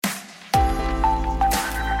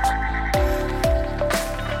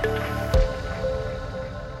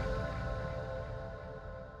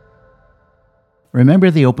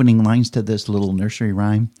Remember the opening lines to this little nursery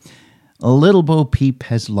rhyme? A little Bo-Peep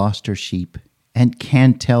has lost her sheep and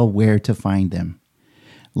can't tell where to find them.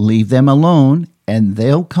 Leave them alone and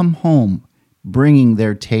they'll come home, bringing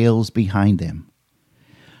their tails behind them.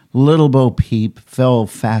 Little Bo-Peep fell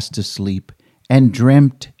fast asleep and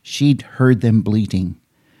dreamt she'd heard them bleating.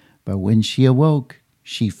 But when she awoke,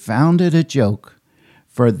 she found it a joke,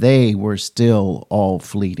 for they were still all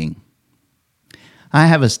fleeting. I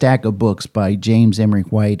have a stack of books by James Emery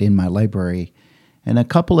White in my library. In a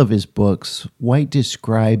couple of his books, White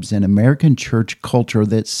describes an American church culture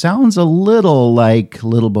that sounds a little like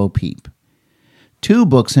Little Bo-Peep. Two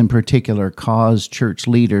books in particular caused church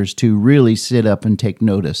leaders to really sit up and take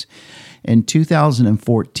notice. In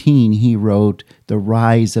 2014, he wrote The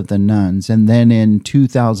Rise of the Nuns, and then in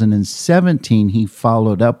 2017, he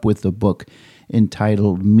followed up with the book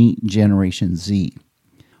entitled Meet Generation Z.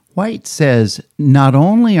 White says, not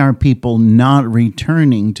only are people not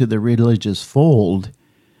returning to the religious fold,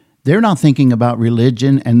 they're not thinking about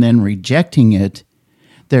religion and then rejecting it.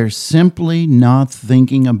 They're simply not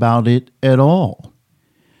thinking about it at all.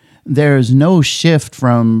 There's no shift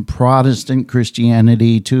from Protestant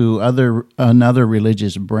Christianity to another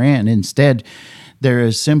religious brand. Instead, there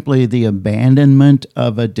is simply the abandonment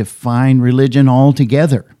of a defined religion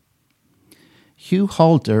altogether. Hugh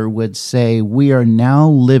Halter would say we are now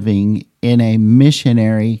living in a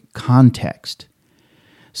missionary context.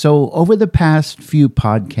 So over the past few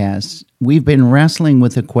podcasts, we've been wrestling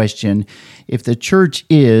with the question, if the church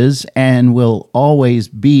is and will always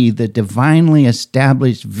be the divinely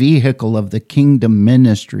established vehicle of the kingdom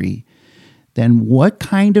ministry, then what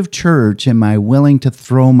kind of church am I willing to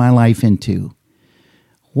throw my life into?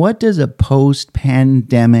 What does a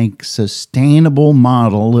post-pandemic sustainable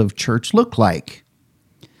model of church look like?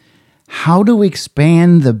 How to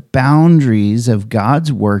expand the boundaries of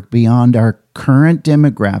God's work beyond our current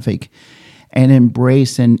demographic and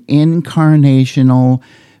embrace an incarnational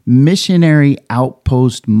missionary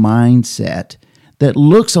outpost mindset that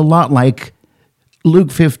looks a lot like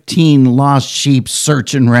Luke 15 lost sheep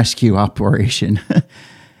search and rescue operation.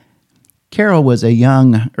 Carol was a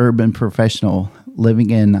young urban professional living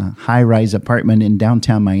in a high-rise apartment in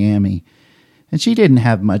downtown Miami, and she didn't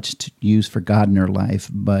have much to use for God in her life,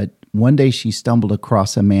 but one day she stumbled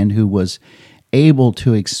across a man who was able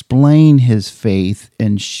to explain his faith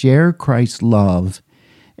and share Christ's love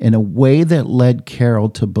in a way that led Carol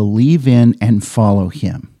to believe in and follow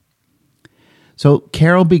him. So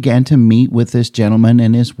Carol began to meet with this gentleman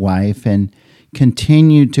and his wife and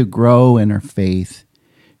continued to grow in her faith.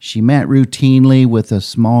 She met routinely with a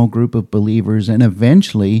small group of believers and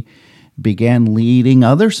eventually began leading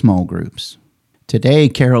other small groups. Today,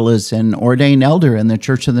 Carol is an ordained elder in the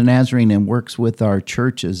Church of the Nazarene and works with our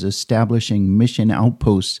churches establishing mission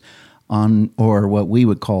outposts on, or what we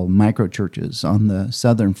would call microchurches, on the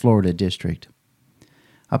southern Florida district.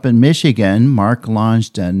 Up in Michigan, Mark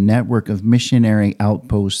launched a network of missionary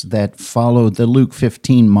outposts that followed the Luke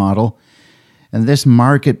 15 model, and this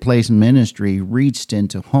marketplace ministry reached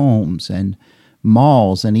into homes and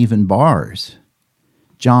malls and even bars.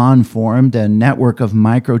 John formed a network of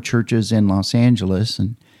microchurches in Los Angeles,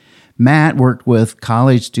 and Matt worked with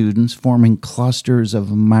college students forming clusters of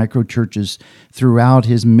microchurches throughout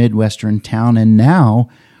his Midwestern town, and now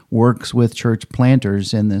works with church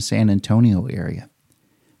planters in the San Antonio area.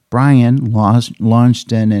 Brian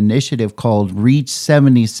launched an initiative called Reach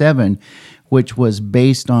 77, which was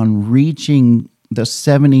based on reaching the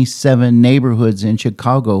 77 neighborhoods in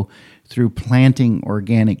Chicago through planting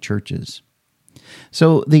organic churches.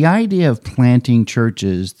 So the idea of planting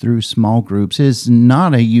churches through small groups is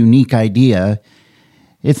not a unique idea.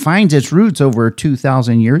 It finds its roots over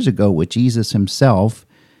 2,000 years ago with Jesus himself,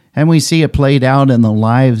 and we see it played out in the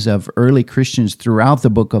lives of early Christians throughout the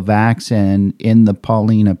book of Acts and in the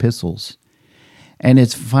Pauline Epistles. And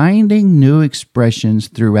it's finding new expressions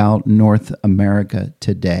throughout North America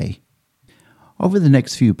today. Over the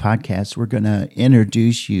next few podcasts, we're going to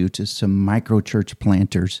introduce you to some microchurch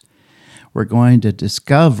planters. We're going to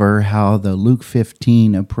discover how the Luke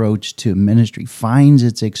 15 approach to ministry finds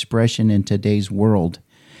its expression in today's world.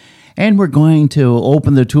 And we're going to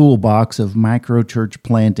open the toolbox of microchurch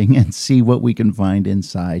planting and see what we can find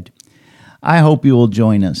inside. I hope you will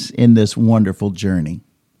join us in this wonderful journey.